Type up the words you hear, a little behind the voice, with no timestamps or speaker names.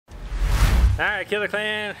Alright, Killer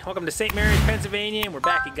Clan, welcome to St. Mary's, Pennsylvania, and we're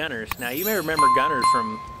back at Gunner's. Now, you may remember Gunner's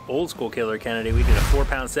from old school Killer Kennedy. We did a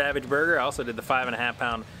 4-pound Savage Burger. I also did the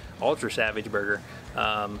 5.5-pound Ultra Savage Burger.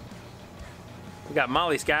 We got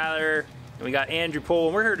Molly Schuyler, and we got Andrew Pohl,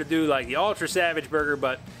 and we're here to do like the Ultra Savage Burger,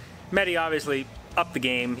 but Mehdi obviously upped the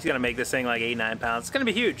game. He's going to make this thing like 8-9 pounds. It's going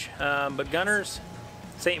to be huge. But Gunner's,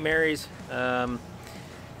 St. Mary's,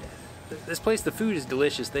 this place, the food is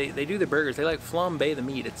delicious. They do the burgers. They like flambe the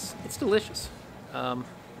meat. It's delicious.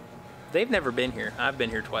 They've never been here. I've been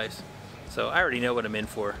here twice. So I already know what I'm in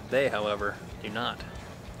for. They, however, do not.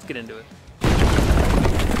 Let's get into it.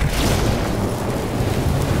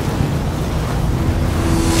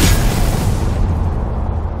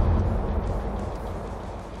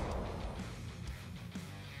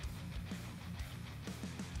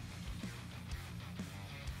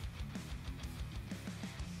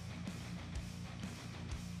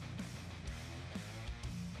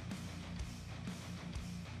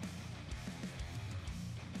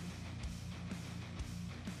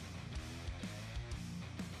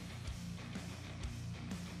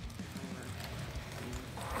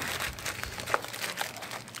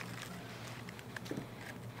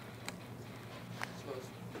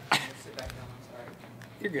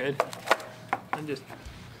 You're good. I'm just...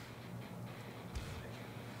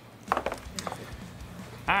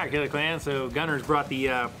 Alright, Killer Clan, so Gunner's brought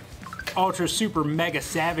the Ultra Super Mega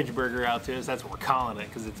Savage Burger out to us. That's what we're calling it,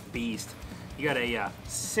 because it's a beast. You got a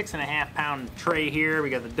 6.5-pound tray here.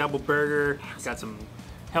 We got the double burger. Got some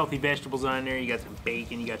healthy vegetables on there. You got some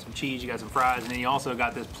bacon, you got some cheese, you got some fries, and then you also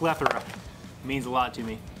got this plethora. It means a lot to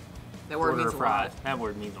me. That word means a lot. That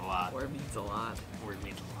word means a lot. That word means a lot. That word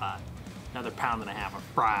means a lot. Another 1.5 pounds of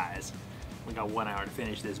fries. We got 1 hour to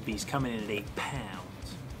finish this beast, coming in at 8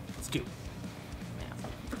 pounds. Let's do it.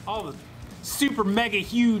 All the super mega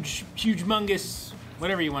huge, humongous,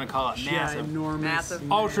 whatever you want to call it, massive, massive,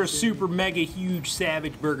 ultra super mega huge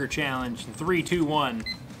Savage Burger Challenge. 3, 2, 1.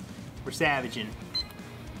 We're savaging.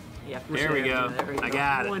 Yep, there we go. I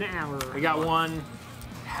got it. 1 hour. We got 1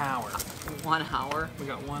 hour. 1 hour. We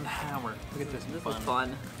got 1 hour. Look at this. This is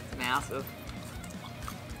fun. It's massive.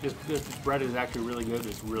 This bread is actually really good.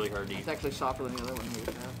 It's really hard to eat. It's actually softer than the other one we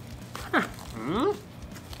have. Hmm?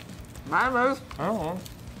 Mine is. I don't know.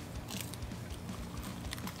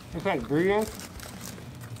 It's like burritos.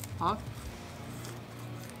 Huh?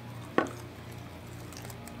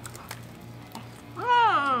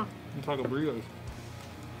 Ah! It's like a burritos.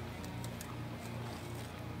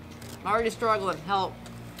 I'm already struggling. Help.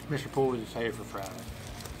 Mr. Pohl is excited for Friday.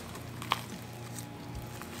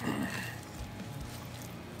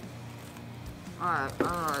 Alright.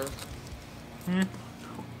 I'm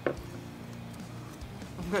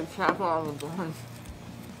gonna chop all the bones.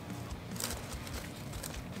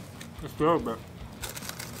 It's good, but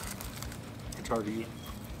it's hard to eat.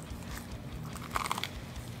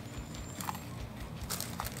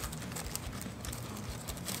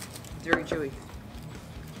 It's very chewy.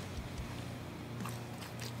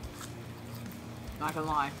 Not gonna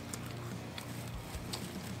lie.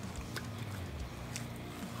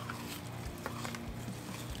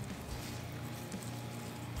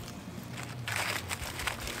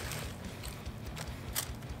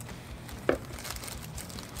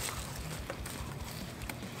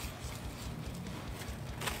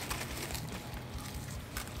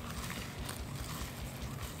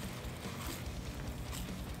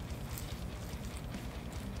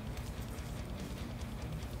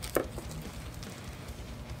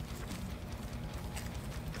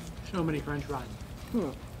 So many French fries.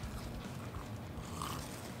 There's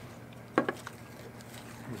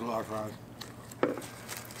a lot of fries.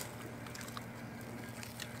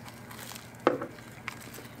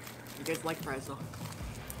 You guys like fries though?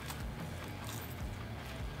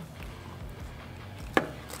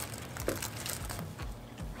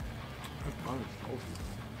 That's fun.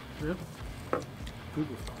 It's Yep.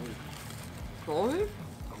 super salty. Salty?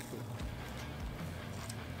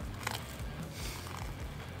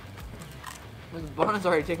 This bun is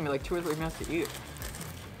already taking me like 2 or 3 minutes to eat.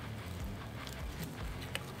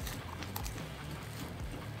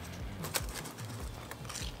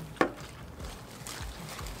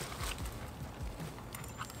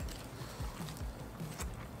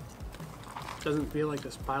 Doesn't feel like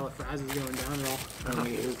this pile of fries is going down at all. I don't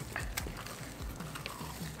eat it.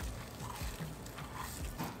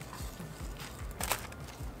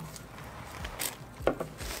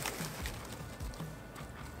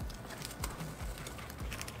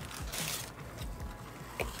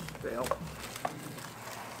 Fail.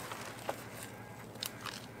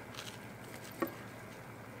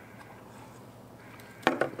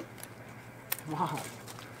 Wow.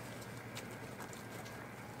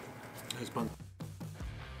 Nice bun.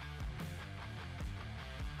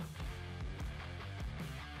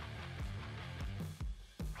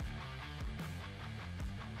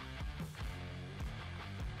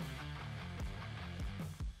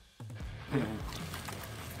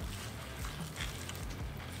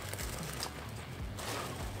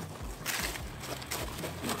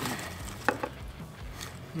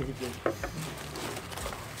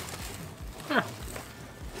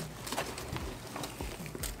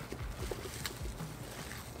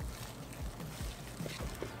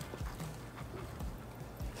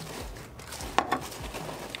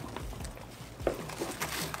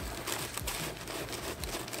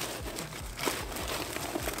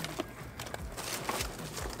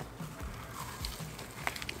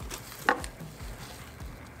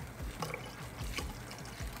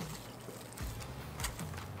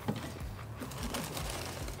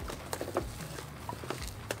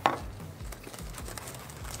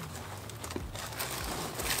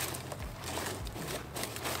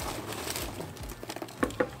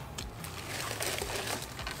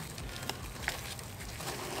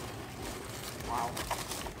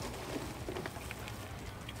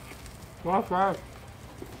 Wow, fries.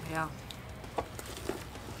 Yeah.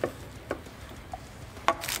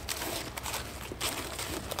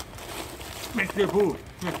 Mr. Pooh.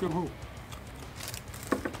 Mr. Pooh.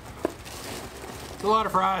 It's a lot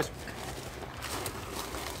of fries.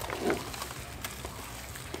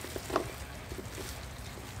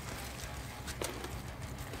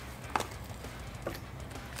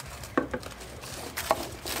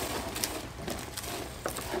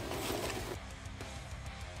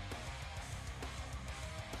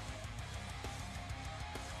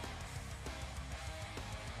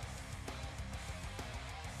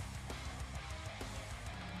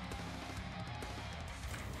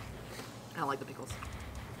 I don't like the pickles.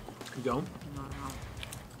 You don't? No, no.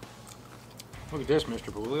 Look at this,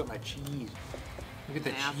 Mr. Pooh. Look at my cheese. Look at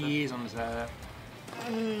the Massive. cheese on the side.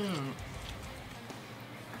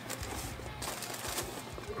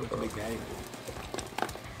 Look at Big Daddy.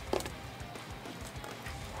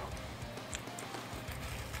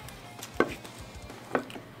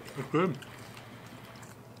 It's good.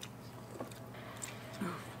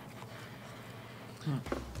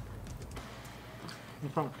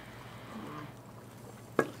 What's wrong?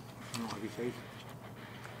 I don't like your face.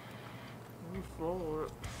 You swallow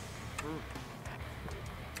it.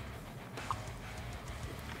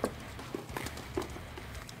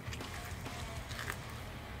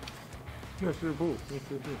 Mr. Pooh. Mr.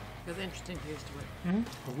 Pooh. There's an interesting taste to it.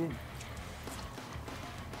 Mm-hmm.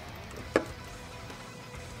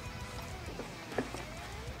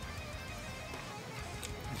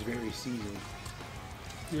 It's very seasoned.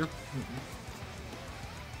 Yeah.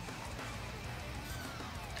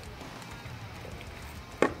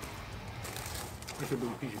 That's a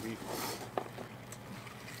big piece of beef.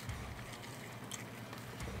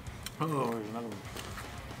 Oh, there's another one.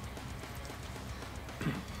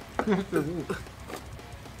 Mr. Pooh.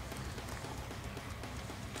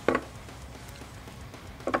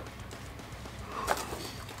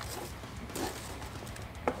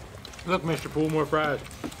 Look, Mr. Pooh, more fries.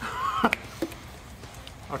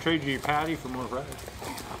 I'll trade you your patty for more fries.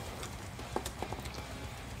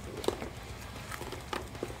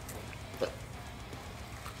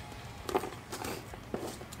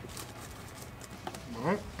 All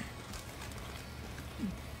right.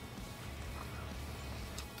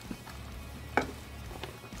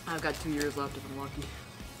 I've got 2 years left if I'm lucky.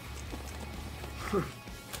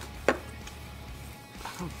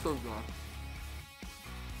 I'm so glad.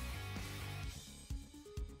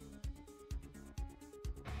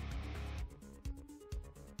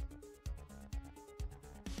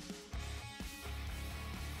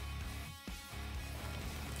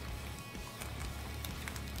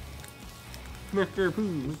 Mr.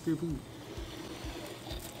 Pooh, Mr. Pooh.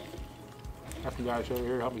 After you guys over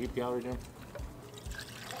here, help me keep the calories down.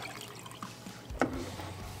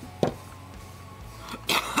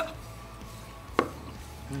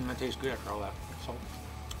 That tastes good after all that salt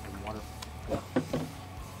and water.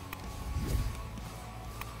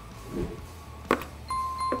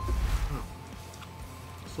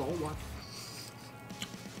 Salt what?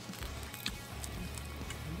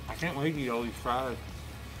 I can't wait to eat all these fries.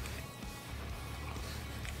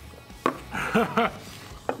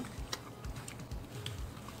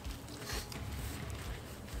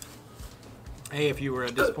 Hey, if you were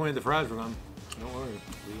disappointed the fries were gone, don't worry.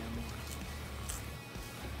 We got more.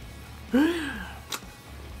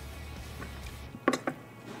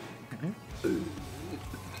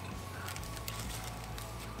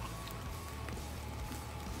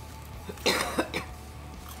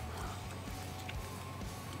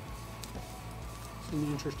 An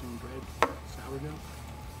interesting bread. Sourdough.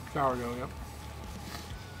 Sourdough, yep.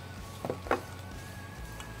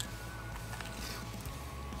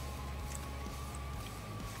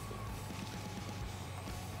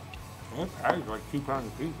 That patty's like 2 pounds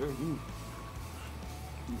a piece. They're huge.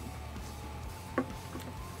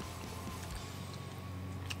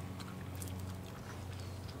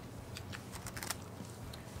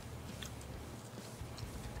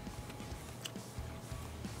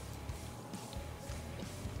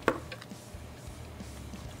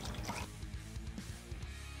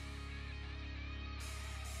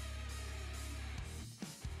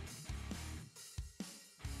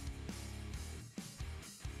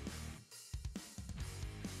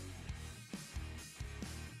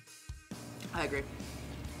 I agree.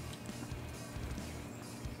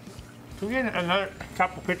 Can we get another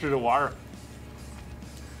couple pitchers of water?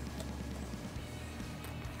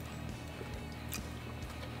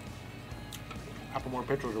 Couple more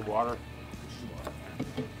pitchers of water.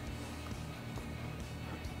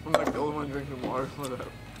 I'm like the only one drinking water. Whatever.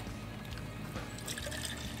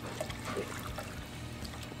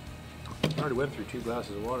 I already went through 2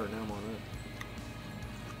 glasses of water, now I'm on it.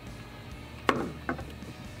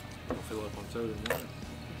 I'll fill up on soda and water.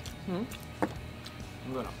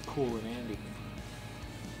 I'm gonna cool an Andy.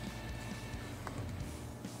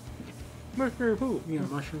 Mr. Who? Yeah,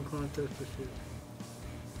 mushroom contest this year.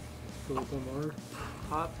 Fill up on water.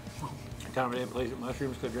 Hot. Tell me they didn't place at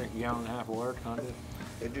mushrooms to drink a gallon and a half of water contest.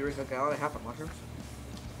 They do drink a gallon and a half of mushrooms.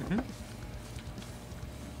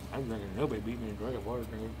 I'm drinking, nobody beat me in drinking water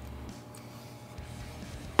drinking.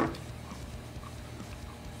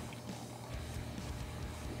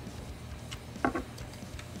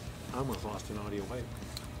 I almost lost an audio wipe.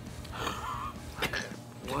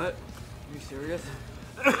 What? Are you serious?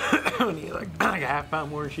 I need like a half pound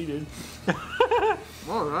more than she did.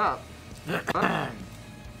 What was that?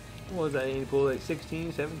 What was that? You pulled like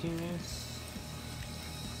 16, 17 minutes?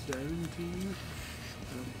 17.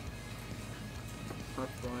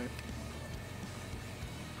 That's fine.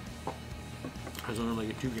 I was only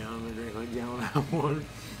like a 2 gallon, I drank like a gallon and a half of water.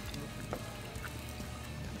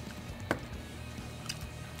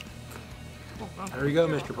 There you go,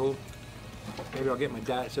 Mr. Poole. Maybe I'll get my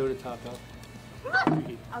diet soda topped up. I'll get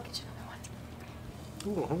you another one.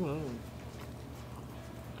 Ooh, hold on.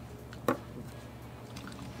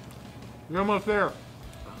 You're almost there.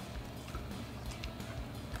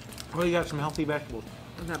 Oh, you got some healthy vegetables.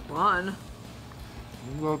 And that bun.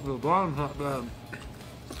 Well, the bottom's not bad.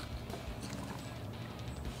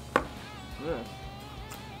 Yeah.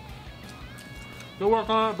 Still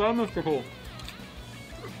working on that bun, Mr. Poole.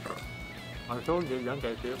 I told you, don't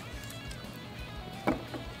I, too?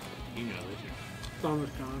 You know this. It's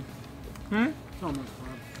almost gone. It's almost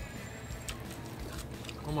gone.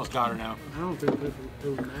 Almost got her now. I don't think it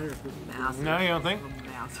would matter if it was Massive. No, you don't think?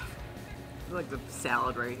 Massive. It's like the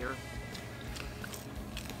salad right here.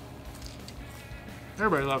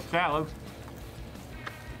 Everybody loves salad.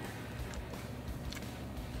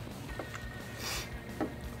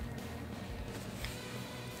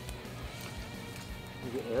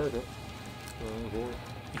 You get air, though.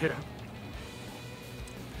 Yeah.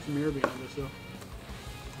 Some air behind us, though.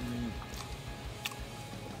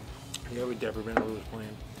 Yeah, we definitely been was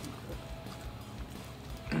playing.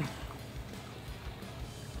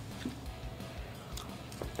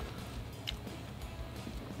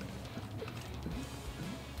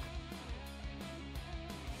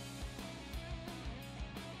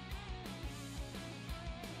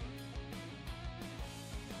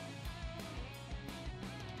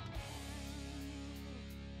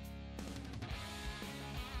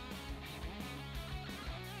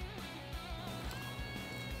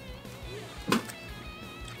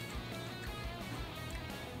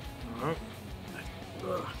 Alright.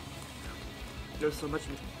 Ugh. There's so much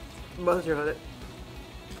butter on it.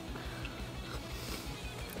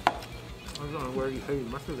 I don't know where you hate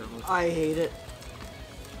mustard that much. I hate it.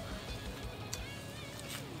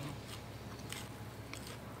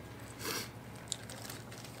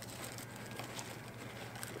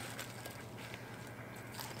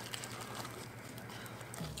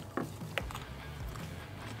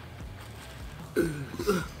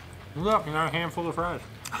 Look, another handful of fries.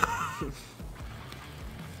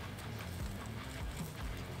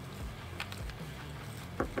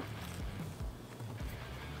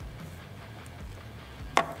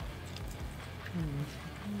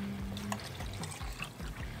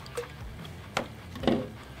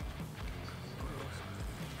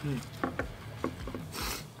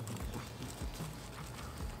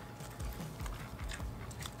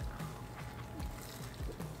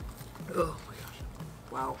 Oh my gosh.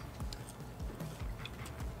 Wow.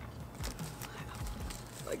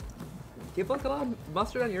 you put a lot of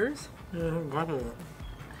mustard on yours? Yeah, I haven't got to it.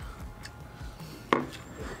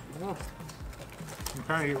 Oh. I'm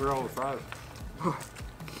trying to get rid of all the fries.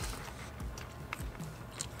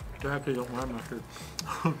 I actually don't like mustard.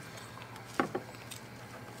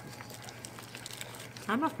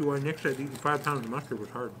 That must be why Nick said eating 5 pounds of mustard was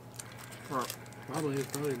hard. Probably,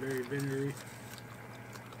 it's probably very vinegary.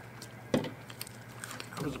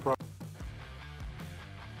 That was the problem.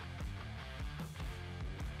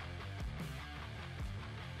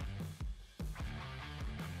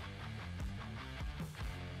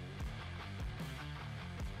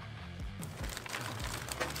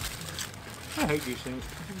 I hate these things.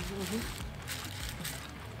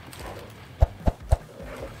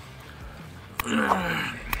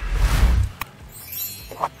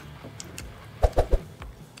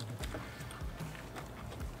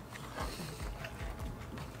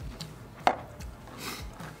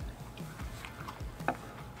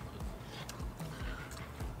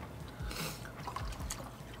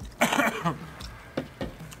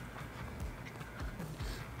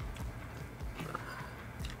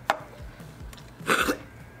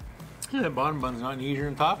 Yeah, that bottom bun's not any easier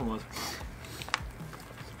than the top one was.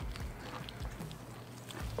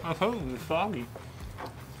 I thought it was soggy.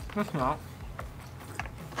 It's not.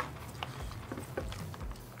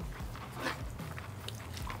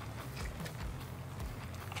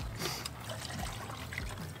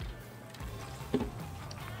 I'm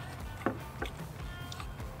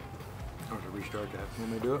gonna restart that. You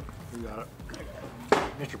want me to do it? You got it.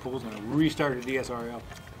 Mr. Pool's gonna restart the DSRL.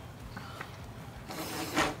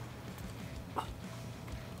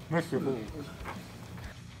 Mr. Pool.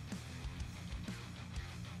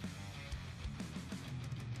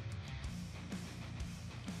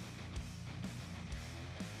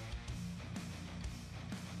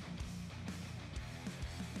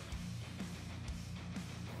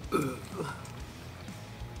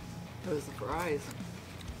 That was the fries.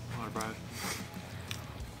 A lot of fries.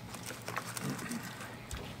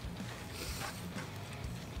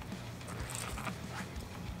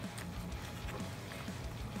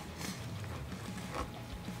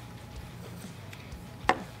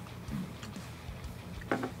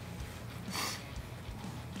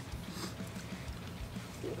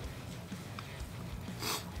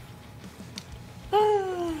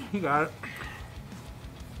 You got it.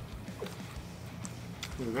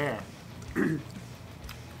 Look at there.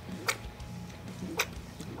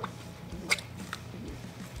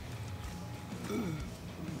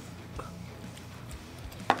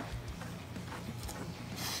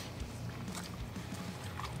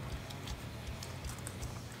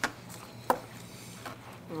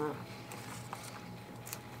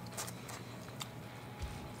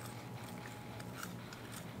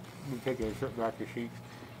 You take a trip back to sheet.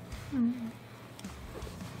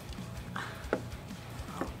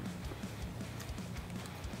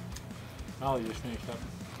 Molly just finished up.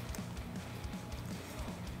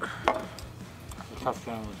 It's a tough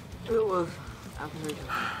challenge. It was appetizer.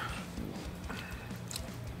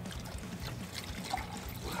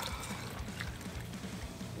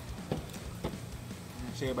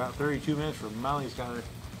 I'd say about 32 minutes for Molly's got it.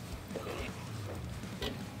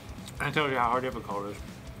 I told you how difficult it is.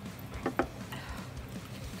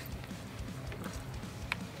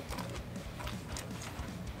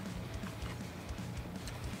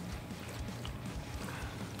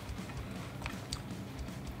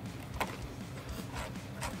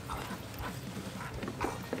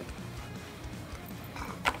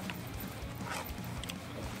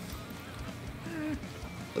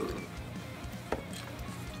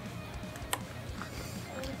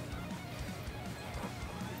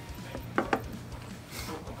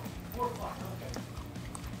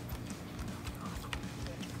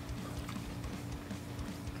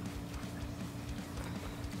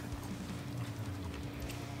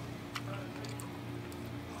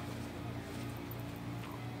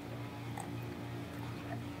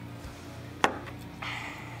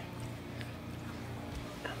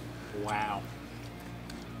 Wow.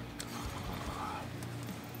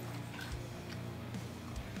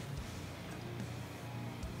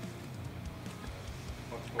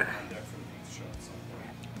 What's going on deck for the pizza shop at some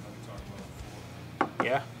point? Like we talked about before.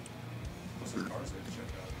 Yeah? Most of the cars they check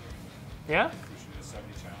out. Yeah? We should do a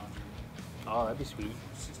 70 Challenger, Oh, that'd be sweet.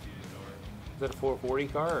 $68. Is that a 440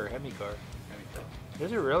 car or a Hemi car? Any car.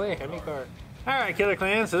 Is it really a Hemi car? All right, Killer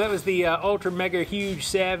Clan. So that was the ultra mega huge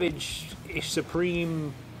savage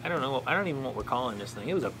supreme. I don't know. I don't even know what we're calling this thing.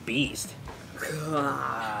 It was a beast.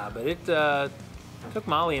 But it took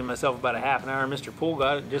Molly and myself about a half an hour. Mr. Pool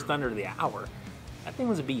got it just under the hour. That thing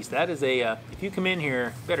was a beast. That is a. If you come in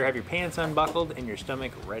here, you better have your pants unbuckled and your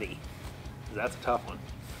stomach ready. 'cause that's a tough one.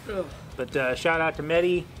 Ugh. But shout out to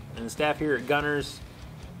Medi and the staff here at Gunners.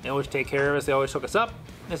 They always take care of us. They always hook us up.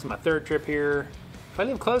 This is my 3rd trip here. If I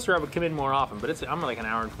live closer, I would come in more often, but I'm like an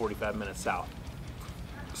hour and 45 minutes south.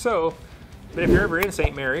 So, but if you're ever in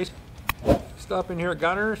St. Mary's, stop in here at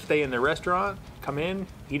Gunners, stay in their restaurant, come in,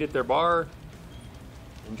 eat at their bar,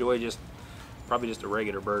 enjoy probably just a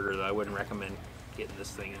regular burger. That I wouldn't recommend getting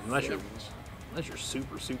this thing unless you're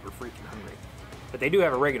super freaking hungry. But they do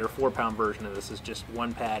have a regular 4-pound version of this. It's just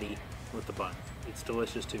 1 patty with the bun. It's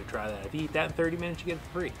delicious too. Try that. If you eat that in 30 minutes, you get it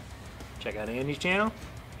for free. Check out Andy's channel.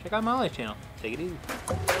 Check out Molly's channel. Take it easy.